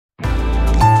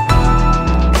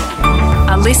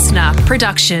listener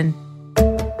production.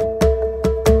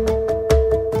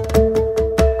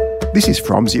 This is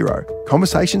From Zero,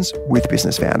 Conversations with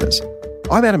Business Founders.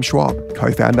 I'm Adam Schwab,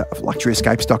 co-founder of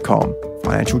LuxuryEscapes.com,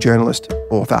 financial journalist,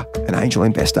 author and angel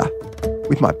investor.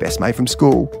 With my best mate from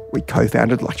school, we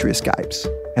co-founded Luxury Escapes,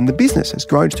 and the business has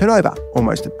grown to turn over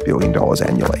almost $1 billion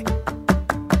annually.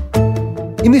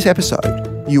 In this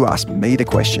episode, you ask me the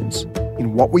questions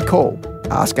in what we call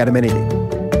Ask Adam Anything.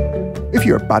 If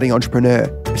you're a budding entrepreneur,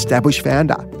 established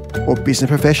founder, or business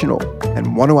professional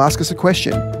and want to ask us a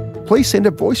question, please send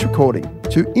a voice recording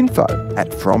to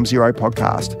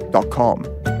info@FromZeroPodcast.com,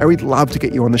 and we'd love to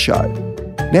get you on the show.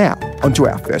 Now, on to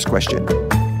our first question.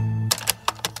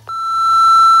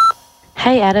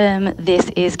 Hey Adam, this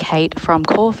is Kate from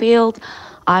Caulfield.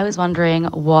 I was wondering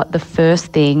what the first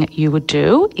thing you would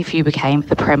do if you became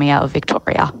the Premier of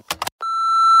Victoria.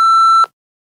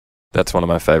 That's one of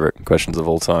my favourite questions of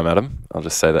all time, Adam. I'll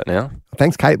just say that now.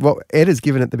 Thanks, Kate. Well, Ed has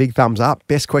given it the big thumbs up.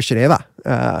 Best question ever.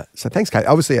 So thanks, Kate.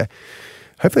 Obviously,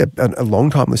 hopefully a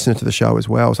long-time listener to the show as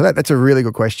well. So that's a really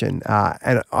good question.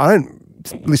 And I don't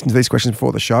listen to these questions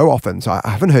before the show often, so I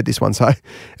haven't heard this one. So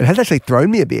it has actually thrown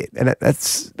me a bit. And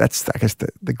that's I guess,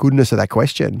 the goodness of that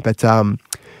question. But I've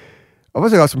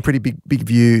also got some pretty big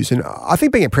views. And I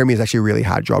think being a Premier is actually a really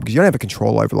hard job because you don't have a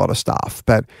control over a lot of stuff.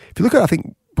 But if you look at, I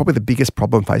think, probably the biggest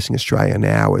problem facing Australia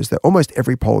now is that almost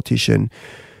every politician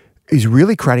is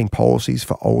really creating policies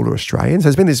for older Australians.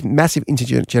 There's been this massive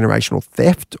intergenerational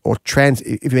theft or,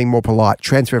 if you're being more polite,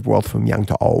 transfer of wealth from young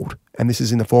to old. And this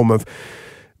is in the form of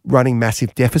running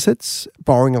massive deficits,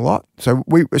 borrowing a lot. So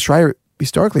Australia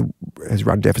historically has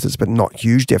run deficits, but not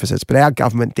huge deficits. But our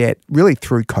government debt, really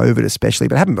through COVID especially,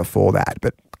 but it happened before that,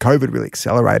 but COVID really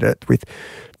accelerated it with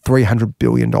 $300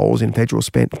 billion in federal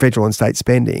and state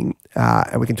spending.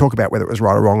 And we can talk about whether it was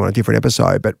right or wrong on a different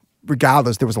episode. But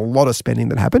regardless, there was a lot of spending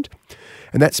that happened.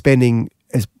 And that spending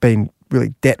has been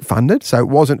really debt funded. So it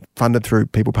wasn't funded through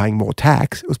people paying more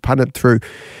tax. It was funded through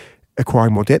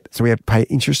acquiring more debt. So we had to pay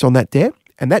interest on that debt.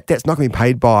 And that debt's not going to be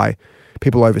paid by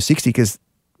people over 60 because,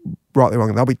 rightly or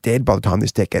wrongly, they'll be dead by the time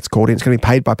this debt gets called in. It's going to be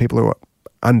paid by people who are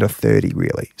under 30,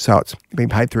 really. So it's being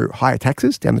paid through higher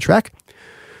taxes down the track.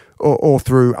 Or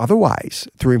through other ways,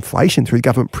 through inflation, through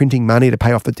government printing money to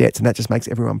pay off the debts, and that just makes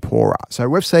everyone poorer. So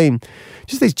we've seen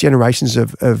just these generations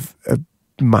of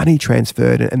money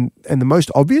transferred, and the most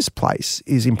obvious place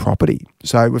is in property.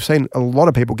 So we've seen a lot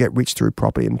of people get rich through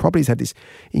property, and property's had this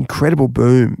incredible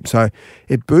boom. So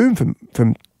it boomed from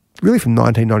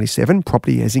 1997.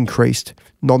 Property has increased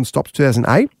non-stop to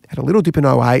 2008, had a little dip in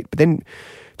 2008, but then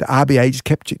the RBA just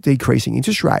kept decreasing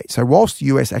interest rates. So whilst the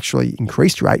US actually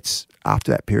increased rates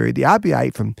after that period, the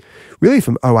RBA from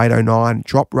 2008-09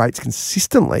 dropped rates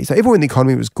consistently. So even when the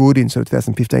economy was good in sort of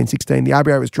 2015-16, the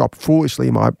RBA was dropped foolishly,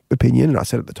 in my opinion, and I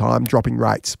said at the time, dropping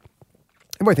rates.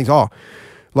 Everybody thinks,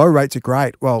 low rates are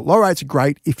great. Well, low rates are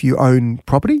great if you own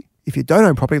property. If you don't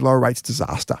own property, lower rates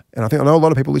disaster. And I know a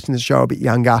lot of people listening to the show are a bit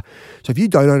younger. So if you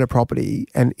don't own a property,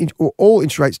 and all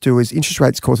interest rates do is interest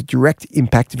rates cause a direct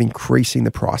impact of increasing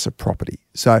the price of property.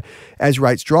 So as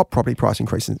rates drop, property price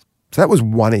increases. So that was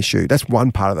one issue. That's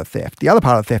one part of the theft. The other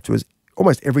part of the theft was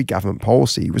almost every government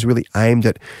policy was really aimed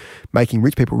at making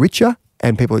rich people richer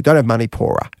and people who don't have money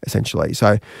poorer, essentially.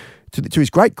 So to his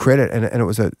great credit, and it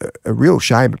was a real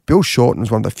shame, but Bill Shorten was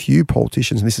one of the few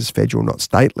politicians, and this is federal, not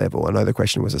state level. I know the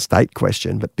question was a state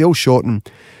question, but Bill Shorten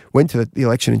went to the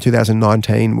election in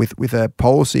 2019 with a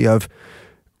policy of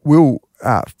we'll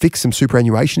fix some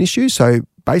superannuation issues. So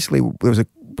basically,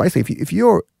 if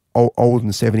you're older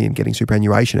than 70 and getting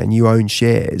superannuation and you own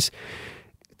shares,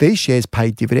 these shares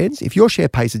pay dividends. If your share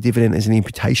pays a dividend as an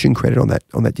imputation credit on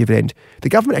that dividend, the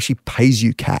government actually pays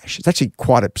you cash. It's actually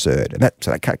quite absurd. And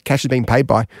that cash is being paid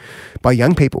by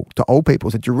young people to old people.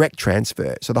 It's a direct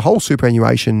transfer. So the whole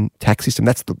superannuation tax system,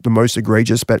 that's the most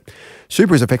egregious, but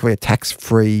super is effectively a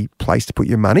tax-free place to put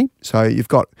your money. So you've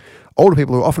got older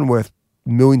people who are often worth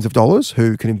millions of dollars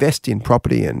who can invest in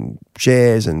property and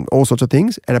shares and all sorts of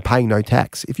things and are paying no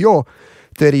tax. If you're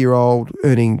 30-year-old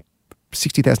earning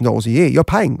 $60,000 a year, you're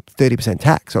paying 30%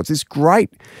 tax. So it's this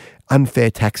great unfair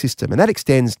tax system. And that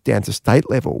extends down to state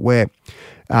level where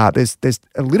there's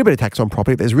a little bit of tax on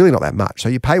property, but there's really not that much. So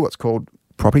you pay what's called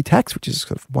property tax, which is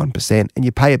sort of 1%, and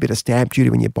you pay a bit of stamp duty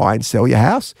when you buy and sell your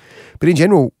house. But in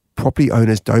general, property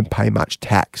owners don't pay much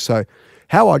tax. So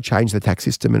how I'd change the tax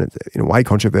system, and it's in a way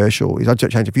controversial, is I'd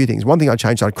change a few things. One thing I'd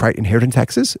change, I'd create inheritance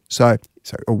taxes, so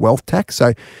a wealth tax.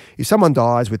 So if someone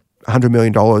dies with $100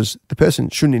 million, the person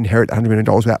shouldn't inherit $100 million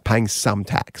without paying some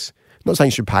tax. I'm not saying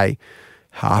you should pay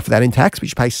half of that in tax, but you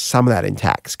should pay some of that in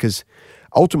tax, because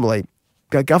ultimately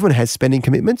the government has spending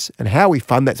commitments, and how we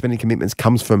fund that spending commitments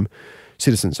comes from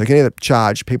citizens. So you can either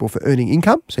charge people for earning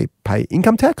income, so you pay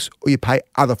income tax, or you pay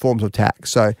other forms of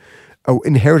tax. So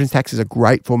inheritance tax is a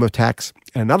great form of tax.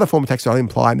 And another form of tax that I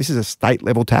imply, and this is a state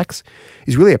level tax,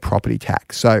 is really a property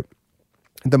tax. So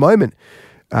at the moment,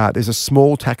 there's a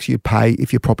small tax you'd pay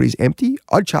if your property is empty.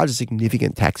 I'd charge a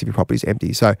significant tax if your property is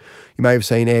empty. So you may have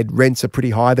seen, Ed, rents are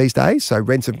pretty high these days. So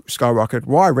rents have skyrocketed.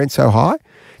 Why are rents so high?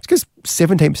 It's because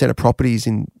 17% of properties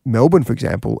in Melbourne, for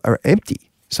example, are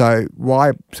empty. So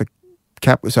why?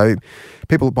 So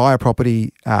people buy a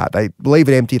property, they leave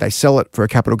it empty, they sell it for a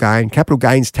capital gain. Capital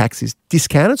gains tax is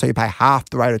discounted, so you pay half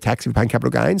the rate of tax if you're paying capital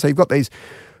gains. So you've got these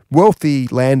wealthy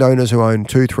landowners who own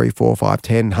 2, 3, 4, 5,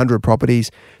 10, 100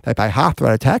 properties. They pay half the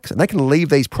rate of tax, and they can leave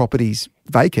these properties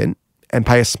vacant and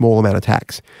pay a small amount of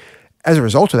tax. As a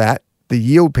result of that, the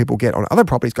yield people get on other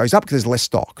properties goes up because there's less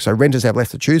stock. So renters have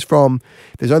less to choose from.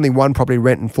 If there's only one property to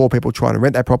rent and 4 people trying to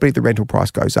rent that property, the rental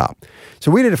price goes up. So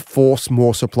we need to force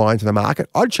more supply into the market.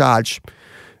 I'd charge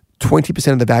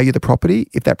 20% of the value of the property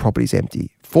if that property is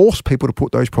empty. Force people to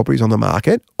put those properties on the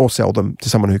market or sell them to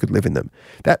someone who could live in them.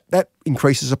 That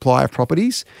increases supply of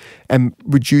properties and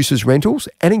reduces rentals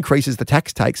and increases the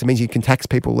tax takes. It means you can tax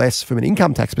people less from an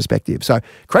income tax perspective. So it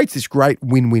creates this great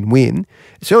win-win-win.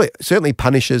 It certainly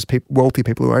punishes wealthy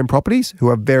people who own properties, who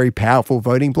are a very powerful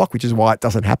voting bloc, which is why it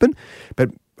doesn't happen.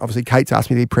 But obviously, Kate's asked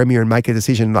me to be Premier and make a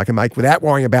decision I can make without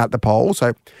worrying about the poll.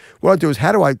 So what I do is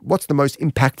what's the most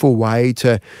impactful way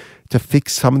to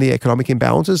fix some of the economic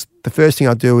imbalances? The first thing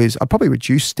I'd do is I'd probably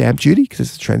reduce stamp duty because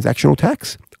it's a transactional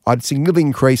tax. I'd significantly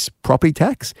increase property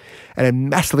tax and then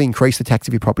massively increase the tax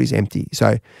if your property is empty. So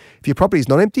if your property is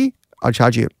not empty, I'd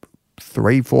charge you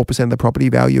 3-4% of the property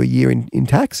value a year in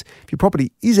tax. If your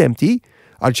property is empty,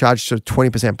 I'd charge sort of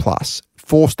 20% plus.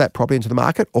 Force that property into the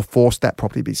market or force that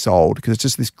property to be sold because it's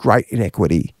just this great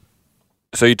inequity.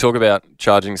 So you talk about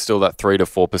charging still that 3 to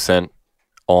 4%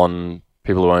 on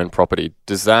people who own property.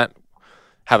 Does that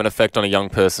have an effect on a young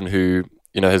person who,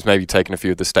 has maybe taken a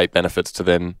few of the state benefits to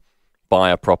then buy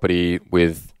a property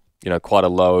with, quite a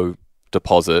low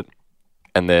deposit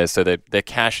and their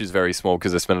cash is very small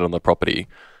because they spend it on the property?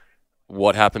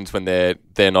 What happens when they're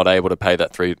not able to pay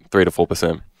that 3 to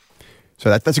 4%? So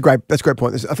that's a great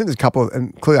point. I think there's a couple,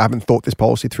 and clearly I haven't thought this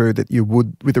policy through that you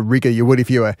would with the rigor you would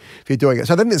if you're doing it.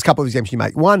 So I think there's a couple of exemptions you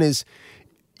make. One is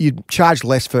you'd charge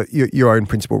less for your own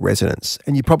principal residence,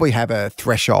 and you probably have a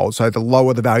threshold. So the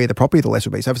lower the value of the property, the less it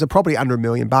will be. So if it's a property under $1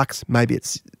 million, maybe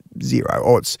it's 0,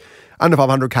 or it's under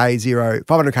 500K, 0,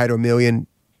 500K to $1 million,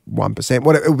 1%.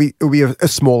 Whatever, it will be a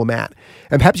small amount,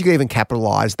 and perhaps you could even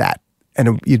capitalise that,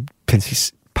 and you'd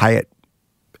pay it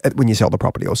when you sell the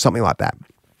property or something like that.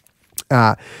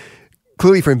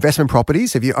 Clearly, for investment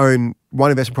properties, if you own one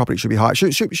investment property, it should be high.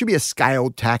 It should be a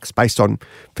scaled tax based on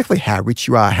effectively how rich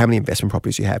you are, how many investment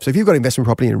properties you have. So if you've got investment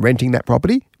property and renting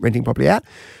property out,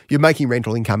 you're making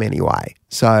rental income anyway.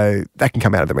 So that can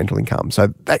come out of the rental income. So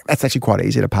that's actually quite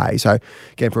easy to pay. So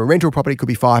again, for a rental property, it could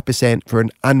be 5%. For an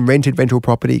unrented rental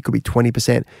property, it could be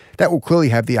 20%. That will clearly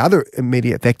have the other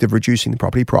immediate effect of reducing the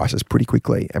property prices pretty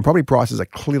quickly. And property prices are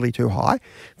clearly too high,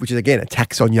 which is, again, a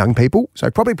tax on young people. So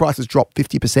property prices drop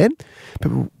 50%.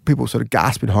 People sort of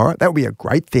gasp in horror. That would be a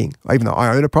great thing. Even though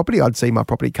I own a property, I'd see my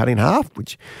property cut in half,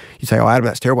 which you say, oh, Adam,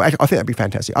 that's terrible. Actually, I think that'd be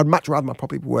fantastic. I'd much rather my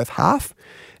property be worth half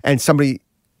and somebody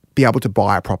be able to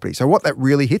buy a property. So what that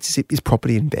really hits is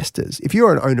property investors. If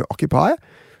you're an owner-occupier,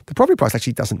 the property price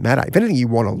actually doesn't matter. If anything, you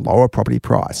want a lower property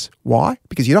price. Why?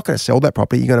 Because you're not going to sell that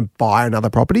property. You're going to buy another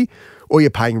property or you're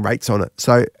paying rates on it.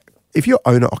 So if you're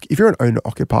an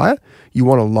owner-occupier, you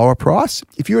want a lower price.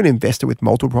 If you're an investor with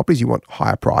multiple properties, you want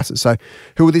higher prices. So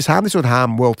who would this harm? This would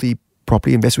harm wealthy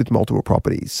property investors with multiple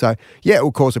properties. So yeah, it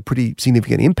will cause a pretty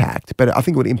significant impact, but I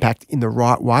think it would impact in the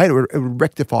right way. It would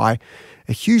rectify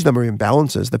a huge number of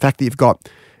imbalances. The fact that you've got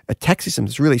a tax system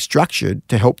that's really structured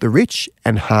to help the rich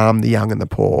and harm the young and the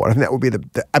poor. I think that would be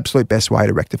the absolute best way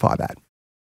to rectify that.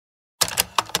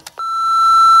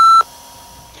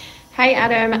 Hey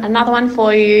Adam, another one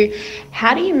for you.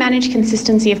 How do you manage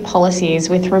consistency of policies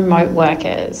with remote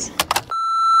workers?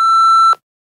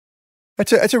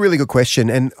 That's a really good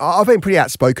question, and I've been pretty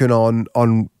outspoken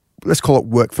on let's call it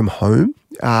work from home.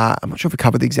 I'm not sure if I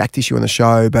covered the exact issue on the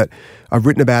show, but I've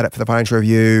written about it for the Financial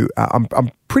Review.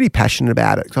 I'm pretty passionate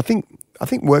about it because I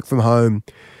think work from home.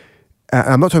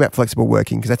 I'm not talking about flexible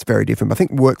working because that's very different. But I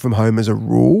think work from home as a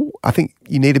rule, I think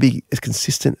you need to be as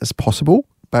consistent as possible.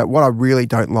 But what I really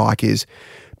don't like is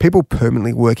people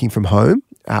permanently working from home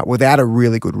without a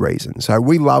really good reason. So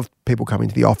we love people coming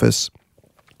to the office.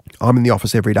 I'm in the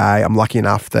office every day. I'm lucky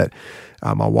enough that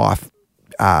my wife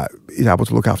is able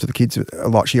to look after the kids a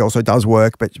lot. She also does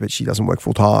work, but she doesn't work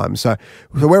full time. So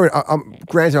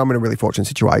granted, I'm in a really fortunate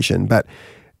situation, but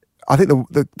I think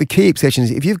the key exception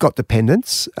is if you've got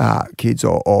dependents, kids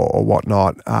or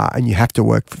whatnot, and you have to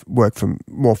work from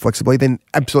more flexibly, then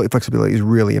absolutely flexibility is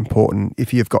really important.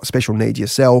 If you've got special needs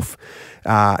yourself,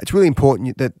 it's really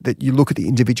important that you look at the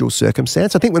individual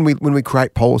circumstance. I think when we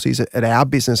create policies at our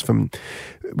business from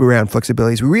around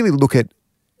flexibilities, we really look at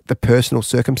the personal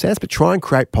circumstance, but try and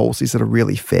create policies that are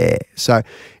really fair. So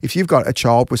if you've got a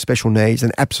child with special needs,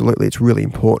 then absolutely it's really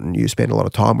important you spend a lot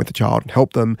of time with the child and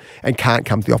help them and can't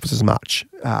come to the office as much.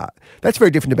 That's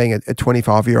very different to being a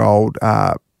 25-year-old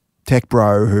tech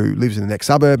bro who lives in the next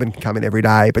suburb and can come in every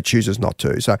day but chooses not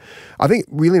to. So I think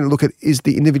really to look at, is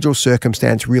the individual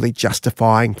circumstance really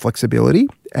justifying flexibility?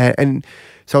 And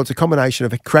so it's a combination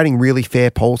of creating really fair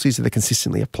policies that are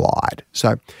consistently applied.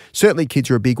 So certainly kids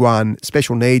are a big one.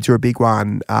 Special needs are a big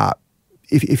one.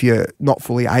 If you're not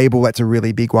fully able, that's a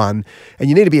really big one. And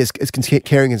you need to be as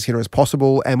caring and considerate as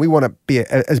possible. And we want to be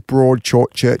as broad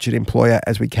churched employer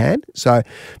as we can. So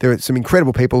there are some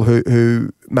incredible people who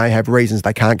may have reasons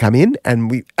they can't come in,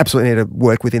 and we absolutely need to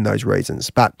work within those reasons.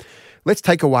 But let's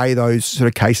take away those sort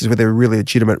of cases where there are really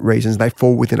legitimate reasons. They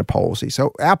fall within a policy.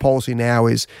 So our policy now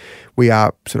is we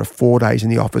are sort of 4 days in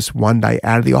the office, 1 day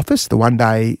out of the office. The 1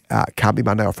 day can't be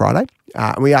Monday or Friday.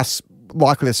 And we are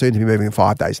likely soon to be moving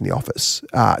 5 days in the office.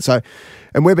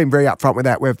 And we've been very upfront with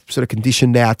that. We've sort of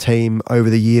conditioned our team over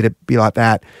the year to be like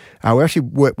that. We're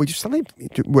just suddenly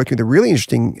working with a really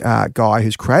interesting guy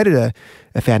who's created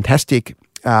a fantastic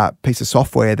piece of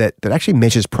software that actually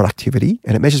measures productivity,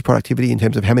 and it measures productivity in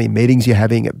terms of how many meetings you're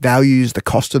having. It values the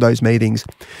cost of those meetings,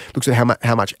 looks at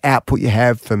how much output you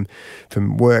have from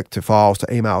work to files to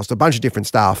emails to a bunch of different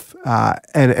stuff.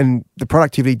 And the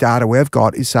productivity data we've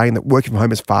got is saying that working from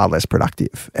home is far less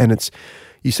productive. And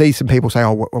you see some people say,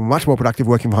 oh, we're much more productive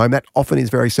working from home. That often is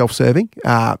very self-serving.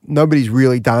 Nobody's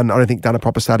really done a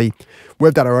proper study.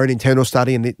 We've done our own internal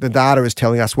study, and the data is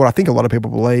telling us what I think a lot of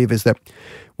people believe is that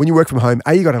when you work from home,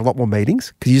 you've got to have a lot more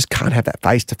meetings because you just can't have that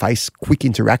face-to-face quick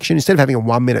interaction. Instead of having a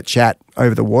 1 minute chat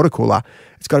over the water cooler,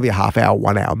 it's got to be a half hour,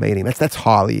 1 hour meeting. That's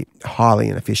highly, highly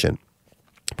inefficient.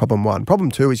 Problem one.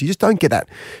 Problem two is you just don't get that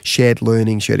shared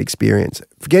learning, shared experience.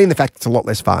 Forgetting the fact it's a lot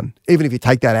less fun. Even if you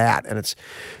take that out and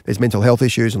there's mental health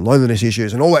issues and loneliness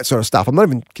issues and all that sort of stuff. I'm not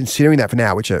even considering that for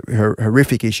now, which are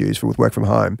horrific issues with work from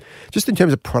home. Just in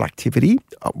terms of productivity,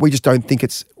 we just don't think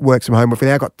it's works from home. We've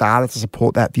now got data to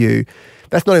support that view.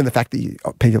 That's not even the fact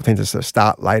that people tend to sort of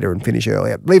start later and finish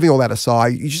earlier. Leaving all that aside,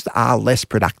 you just are less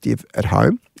productive at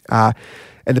home. And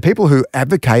the people who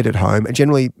advocate at home are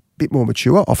generally a bit more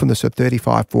mature, often the sort of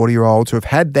 35, 40-year-olds who have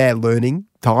had their learning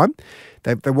time.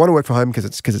 They want to work from home because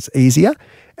it's easier,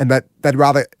 and that they'd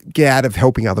rather get out of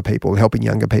helping other people, helping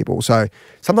younger people. So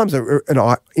sometimes an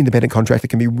independent contractor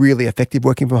can be really effective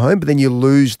working from home, but then you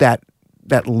lose that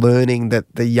learning that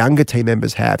the younger team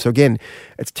members have. So again,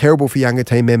 it's terrible for younger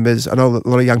team members. I know a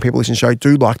lot of young people listening to the show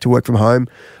do like to work from home.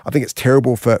 I think it's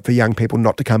terrible for young people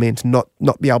not to come in, to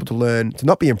not be able to learn, to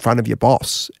not be in front of your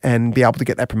boss and be able to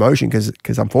get that promotion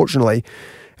because unfortunately,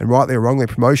 and rightly or wrongly,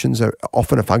 promotions are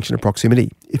often a function of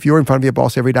proximity. If you're in front of your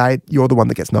boss every day, you're the one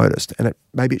that gets noticed. And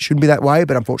maybe it shouldn't be that way,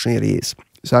 but unfortunately it is.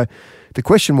 So the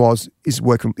question was, isn't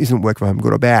work from home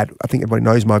good or bad? I think everybody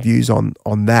knows my views on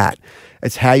that.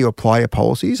 It's how you apply your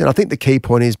policies. And I think the key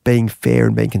point is being fair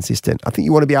and being consistent. I think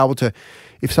you want to be able to,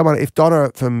 if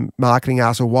Donna from marketing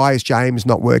asks, well, why is James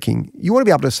not working? You want to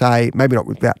be able to say, maybe not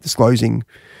without disclosing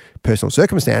personal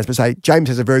circumstance, but say, James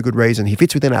has a very good reason. He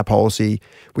fits within our policy.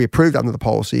 We approved under the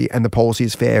policy, and the policy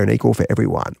is fair and equal for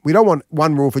everyone. We don't want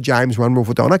one rule for James, one rule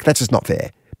for Donna, because that's just not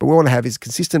fair. But we want to have is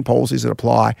consistent policies that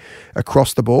apply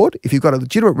across the board. If you've got a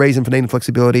legitimate reason for needing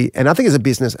flexibility, and I think as a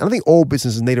business, and I think all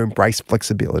businesses need to embrace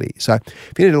flexibility. So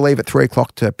if you need to leave at 3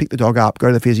 o'clock to pick the dog up, go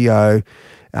to the physio,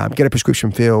 get a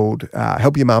prescription filled,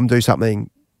 help your mum do something,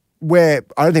 where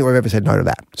I don't think we've ever said no to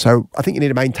that. So I think you need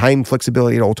to maintain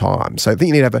flexibility at all times. So I think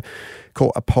you need to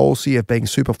have a policy of being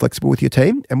super flexible with your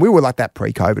team. And we were like that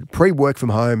pre-COVID. Pre-work from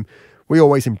home, we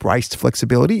always embraced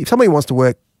flexibility. If somebody wants to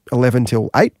work 11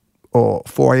 till 8 or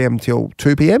 4 a.m. till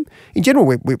 2 p.m., in general,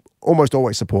 we almost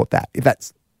always support that if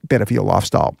that's better for your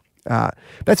lifestyle.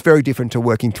 That's very different to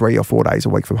working 3 or 4 days a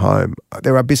week from home.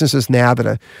 There are businesses now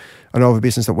I know of a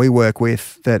business that we work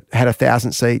with that had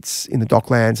 1,000 seats in the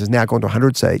Docklands, has now gone to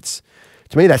 100 seats.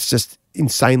 To me, that's just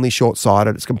insanely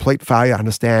short-sighted. It's complete failure to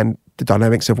understand the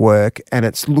dynamics of work, and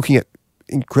it's looking at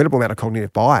incredible amount of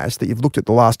cognitive bias that you've looked at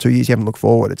the last 2 years, you haven't looked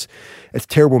forward. It's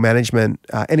terrible management.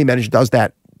 Any manager does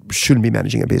that shouldn't be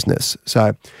managing a business.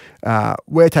 So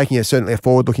we're taking certainly a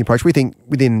forward-looking approach. We think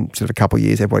within sort of a couple of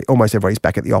years, almost everybody's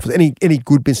back at the office. Any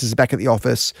good business is back at the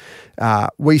office.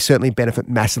 We certainly benefit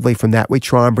massively from that. We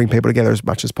try and bring people together as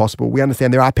much as possible. We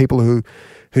understand there are people who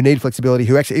need flexibility,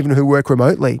 who work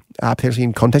remotely, potentially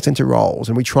in contact center roles,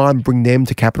 and we try and bring them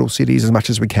to capital cities as much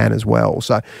as we can as well.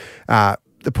 So I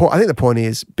think the point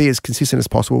is be as consistent as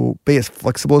possible, be as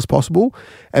flexible as possible,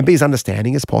 and be as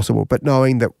understanding as possible, but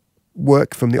knowing that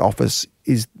work from the office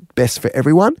is best for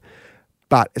everyone,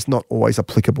 but it's not always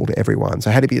applicable to everyone.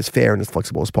 So how to be as fair and as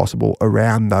flexible as possible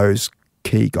around those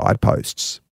key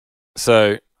guideposts.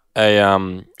 So,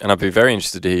 and I'd be very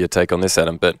interested to hear your take on this,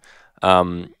 Adam, but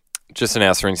just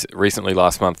announced recently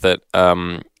last month that,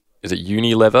 is it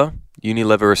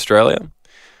Unilever Australia?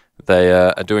 They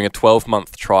are doing a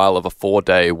 12-month trial of a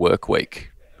 4-day work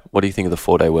week. What do you think of the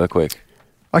 4-day work week?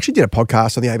 I actually did a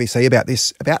podcast on the ABC about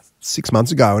this about 6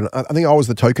 months ago, and I think I was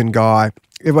the token guy.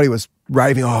 Everybody was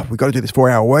raving, we've got to do this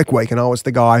 4-hour work week, and I was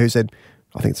the guy who said,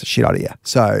 I think it's a shit idea.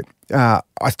 So I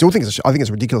still think it's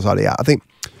a ridiculous idea. I think,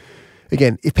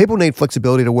 again, if people need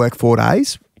flexibility to work 4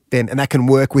 days, and that can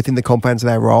work within the confines of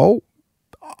their role,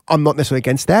 I'm not necessarily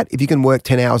against that. If you can work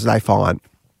 10 hours a day, fine.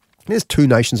 There's two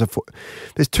notions of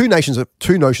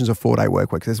 4-day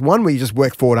work weeks. There's one where you just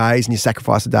work 4 days and you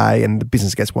sacrifice a day and the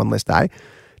business gets one less day.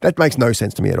 That makes no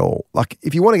sense to me at all. Like,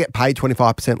 if you want to get paid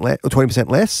 25% less or 20%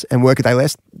 less and work a day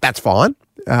less, that's fine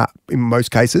in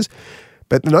most cases.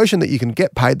 But the notion that you can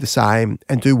get paid the same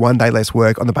and do 1 day less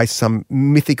work on the basis of some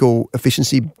mythical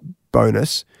efficiency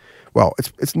bonus, well,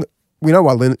 it's we know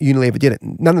why Unilever did it.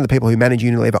 None of the people who manage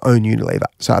Unilever own Unilever.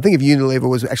 So I think if Unilever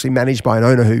was actually managed by an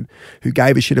owner who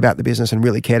gave a shit about the business and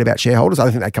really cared about shareholders, I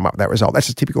don't think they'd come up with that result. That's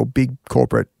just typical big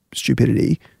corporate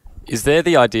stupidity. Is there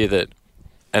the idea that,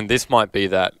 and this might be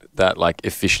that like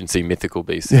efficiency mythical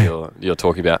beast that you're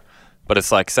talking about, but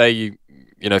it's like, say you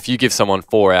know, if you give someone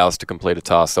 4 hours to complete a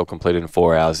task, they'll complete it in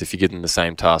 4 hours. If you give them the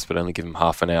same task but only give them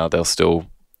half an hour, they'll still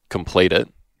complete it.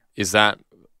 Is that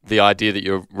the idea that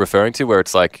you're referring to, where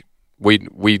it's like,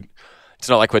 it's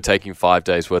not like we're taking 5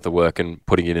 days worth of work and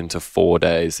putting it into 4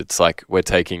 days. It's like we're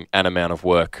taking an amount of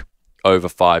work over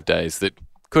 5 days that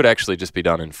could actually just be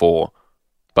done in 4,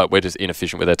 but we're just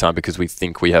inefficient with our time because we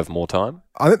think we have more time.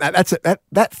 I think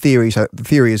that theory. So the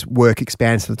theory is work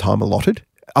expands to the time allotted.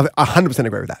 I 100%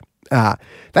 agree with that.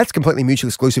 That's completely mutually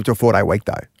exclusive to a 4-day week,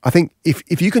 though. I think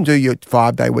if you can do your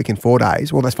 5-day week in 4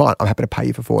 days, well, that's fine. I'm happy to pay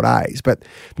you for 4 days. But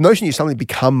the notion you suddenly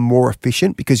become more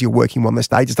efficient because you're working one less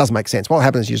day just doesn't make sense. What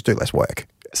happens is you just do less work.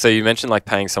 So you mentioned like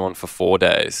paying someone for 4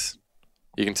 days.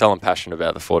 You can tell I'm passionate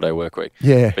about the 4-day work week.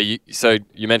 Yeah. But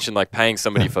you mentioned like paying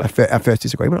somebody for... Our first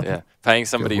disagreement. Yeah. Paying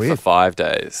somebody for 5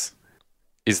 days.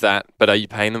 But are you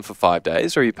paying them for 5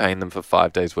 days, or are you paying them for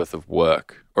 5 days worth of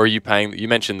work? Or are you paying... You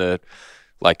mentioned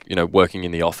working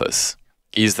in the office.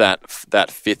 Is that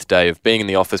fifth day of being in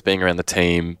the office, being around the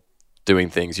team, doing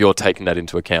things, you're taking that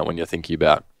into account when you're thinking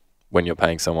about when you're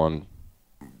paying someone?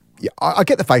 Yeah, I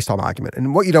get the FaceTime argument,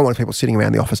 and what you don't want is people sitting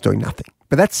around the office doing nothing.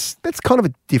 But that's kind of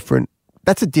a different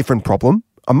problem.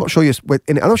 I'm not sure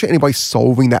anybody's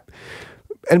solving that.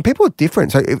 And people are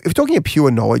different. So if you're talking a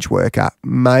pure knowledge worker,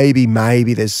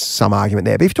 maybe there's some argument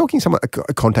there. But if you're talking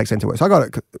a contact center worker, so I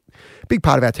got a big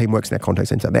part of our team works in our contact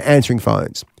center. They're answering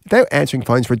phones. If they're answering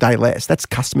phones for a day less, that's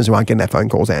customers who aren't getting their phone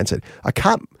calls answered.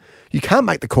 You can't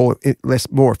make the call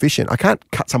more efficient. I can't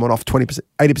cut someone off 20%,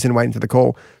 80% way into the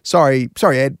call. Sorry,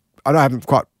 Ed, I haven't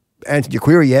quite answered your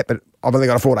query yet, but I've only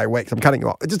got a 4-day week, so I'm cutting you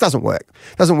off. It just doesn't work.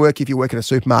 It doesn't work if you work in a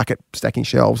supermarket stacking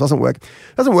shelves. It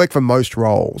doesn't work for most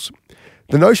roles.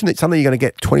 The notion that suddenly you're going to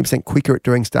get 20% quicker at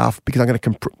doing stuff because I'm going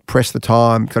to compress the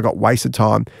time because I got wasted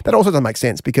time, that also doesn't make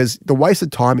sense because the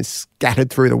wasted time is scattered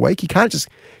through the week. You can't just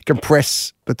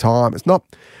compress the time. It's not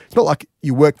like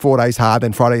you work 4 days hard,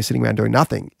 then Friday you're sitting around doing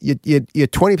nothing. Your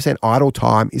 20% idle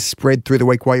time is spread through the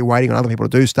week while you're waiting on other people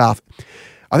to do stuff.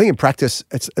 I think in practice,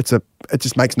 it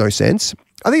just makes no sense.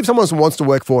 I think if someone wants to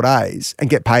work 4 days and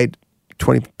get paid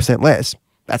 20% less,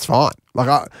 that's fine. Like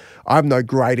I have no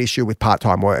great issue with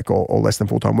part-time work or less than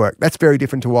full-time work. That's very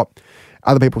different to what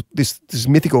other people, this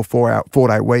mythical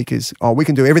 4-day week is, we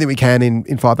can do everything we can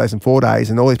in 5 days and 4 days.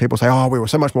 And all these people say, we were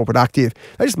so much more productive.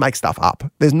 They just make stuff up.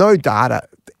 There's no data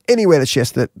anywhere that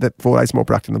suggests that 4 days is more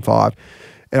productive than 5.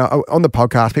 And on the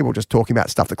podcast, people were just talking about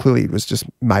stuff that clearly was just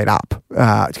made up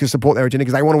to support their agenda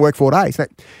because they want to work 4 days. Now,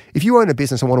 if you own a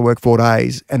business and want to work 4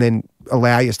 days and then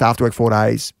allow your staff to work 4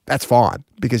 days, that's fine.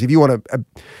 Because if you want to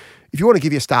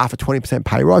give your staff a 20%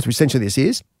 pay rise, which essentially this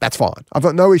is, that's fine. I've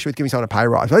got no issue with giving someone a pay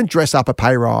rise. I don't dress up a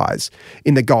pay rise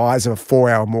in the guise of a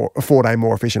 4 day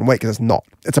more efficient week because it's not.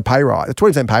 It's a pay rise. A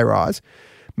 20% pay rise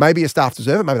Maybe your staff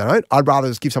deserve it, maybe they don't. I'd rather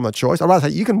just give someone a choice. I'd rather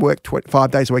say, you can work 5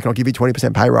 days a week and I'll give you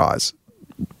 20% pay rise.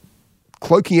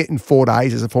 Cloaking it in 4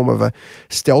 days as a form of a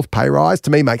stealth pay rise, to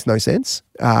me, makes no sense.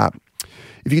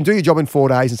 If you can do your job in 4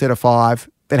 days instead of 5,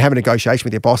 then have a negotiation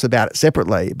with your boss about it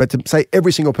separately. But to say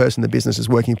every single person in the business is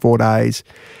working 4 days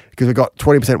because we've got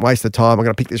 20% waste of time, I'm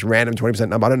going to pick this random 20%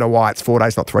 number. I don't know why it's 4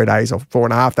 days, not 3 days, or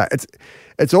 4.5 days.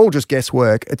 It's all just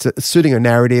guesswork. It's suiting a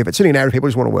narrative. It's suiting a narrative. People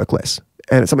just want to work less.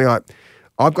 And it's something like,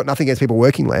 I've got nothing against people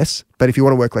working less, but if you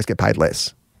want to work less, get paid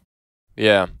less.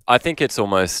 Yeah, I think it's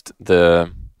almost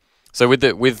so with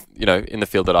in the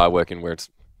field that I work in, where it's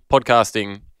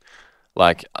podcasting,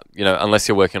 like, unless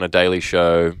you're working on a daily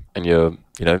show and you're,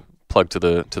 plugged to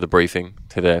the briefing,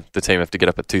 to the team have to get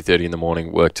up at 2:30 in the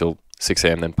morning, work till 6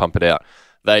 a.m, then pump it out.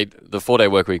 The 4-day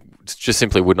work week just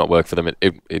simply would not work for them.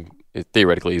 It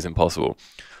theoretically is impossible.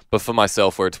 But for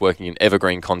myself, where it's working in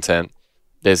evergreen content,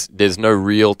 there's no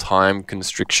real time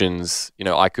constrictions.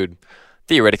 I could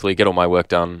theoretically get all my work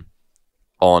done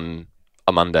on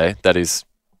a Monday that is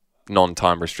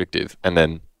non-time restrictive, and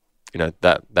then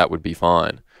that would be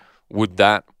fine. Would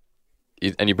that,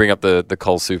 and you bring up the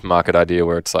Coles supermarket idea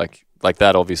where it's like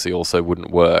that obviously also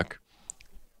wouldn't work.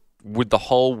 Would the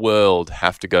whole world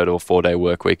have to go to a 4-day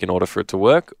work week in order for it to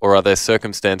work? Or are there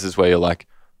circumstances where you're like,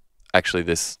 actually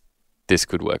this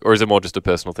could work? Or is it more just a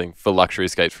personal thing? For luxury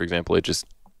escapes, for example, it just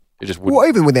wouldn't. Well,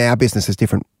 even within our business, there's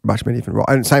much many different roles.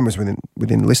 And same as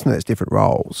within Listener, there's different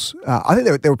roles. I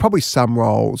think there were probably some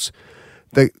roles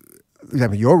that, for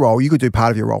example, your role, you could do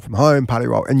part of your role from home, part of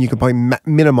your role, and you could probably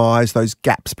minimise those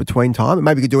gaps between time, and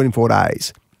maybe you could do it in 4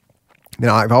 days. Then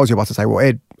if I was your boss, to say, well,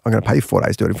 Ed, I'm going to pay you 4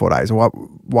 days, do it in 4 days, or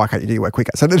why can't you do your work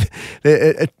quicker? So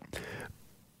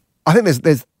I think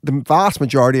there's the vast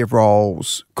majority of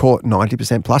roles, call it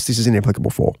 90% plus, this is inapplicable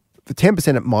for. The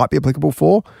 10% it might be applicable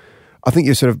for, I think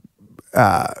you're sort of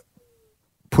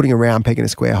putting a round peg in a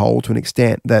square hole to an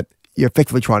extent that you're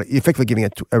effectively giving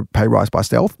a pay rise by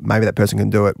stealth. Maybe that person can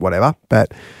do it, whatever.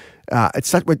 But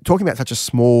we're talking about such a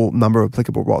small number of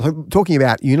applicable roles. So talking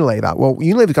about Unilever, well,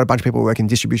 Unilever's got a bunch of people who work in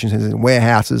distribution centres and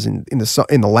warehouses in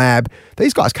the lab.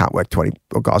 These guys can't work 20,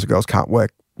 or guys or girls can't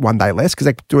work 1 day less because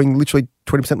they're doing literally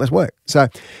 20% less work. So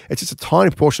it's just a tiny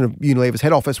proportion of Unilever's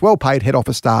head office, well-paid head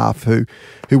office staff who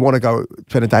want to go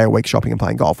spend a day a week shopping and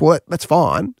playing golf. Well, that's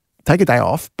fine. Take a day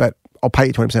off, but I'll pay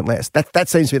you 20% less. That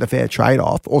seems to be the fair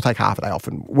trade-off, or take half a day off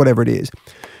and whatever it is.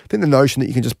 I think the notion that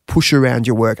you can just push around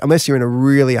your work, unless you're in a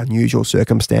really unusual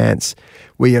circumstance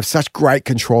where you have such great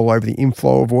control over the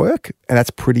inflow of work, and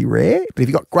that's pretty rare. But if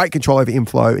you've got great control over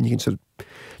inflow and you can sort of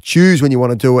choose when you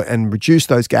want to do it and reduce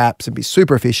those gaps and be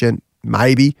super efficient,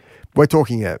 maybe. We're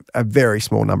talking a very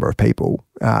small number of people.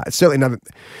 It's certainly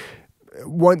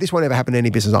this won't ever happen in any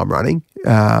business I'm running.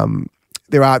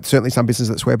 There are certainly some businesses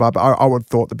that swear by, but I would have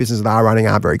thought the businesses that are running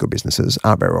aren't very good businesses,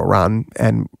 aren't very well run,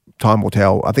 and time will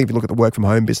tell. I think if you look at the work from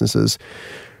home businesses,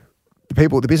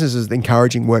 the businesses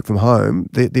encouraging work from home,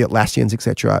 the Atlassians,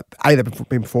 etc., A, they've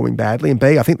been performing badly, and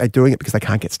B, I think they're doing it because they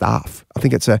can't get staff. I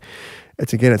think it's a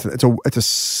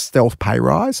stealth pay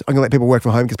rise. I'm going to let people work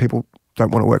from home because people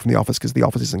don't want to work from the office because the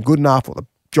office isn't good enough, or the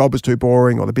job is too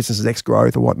boring, or the business is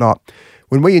ex-growth or whatnot.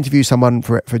 When we interview someone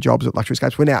for jobs at Luxury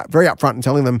Escapes, we're now very upfront and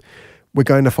telling them we're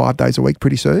going to 5 days a week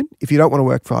pretty soon. If you don't want to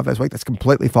work 5 days a week, that's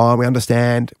completely fine. We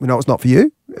understand. We know it's not for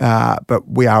you, but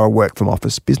we are a work from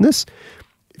office business.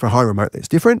 If we're hiring remotely, it's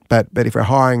different. But if we're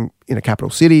hiring in a capital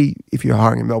city, if you're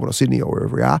hiring in Melbourne or Sydney or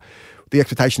wherever we are, the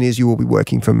expectation is you will be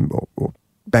working from or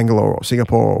Bangalore or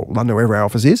Singapore or London, wherever our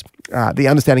office is. The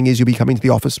understanding is you'll be coming to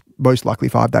the office most likely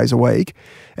 5 days a week.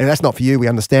 And if that's not for you, we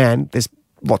understand there's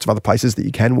lots of other places that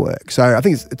you can work. So I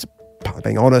think it's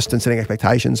being honest and setting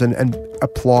expectations and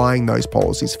applying those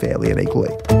policies fairly and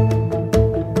equally.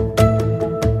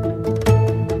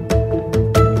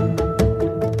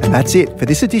 And that's it for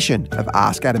this edition of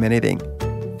Ask Adam Anything.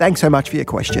 Thanks so much for your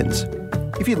questions.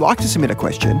 If you'd like to submit a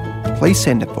question, please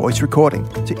send a voice recording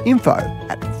to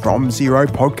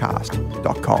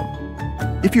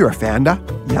info@fromzeropodcast.com. If you're a founder,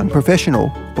 young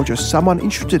professional, or just someone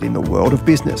interested in the world of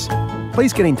business,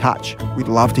 please get in touch. We'd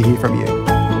love to hear from you.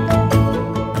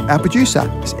 Our producer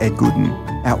is Ed Gooden.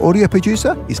 Our audio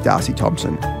producer is Darcy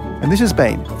Thompson. And this has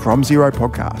been From Zero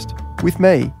Podcast with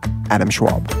me, Adam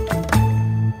Schwab.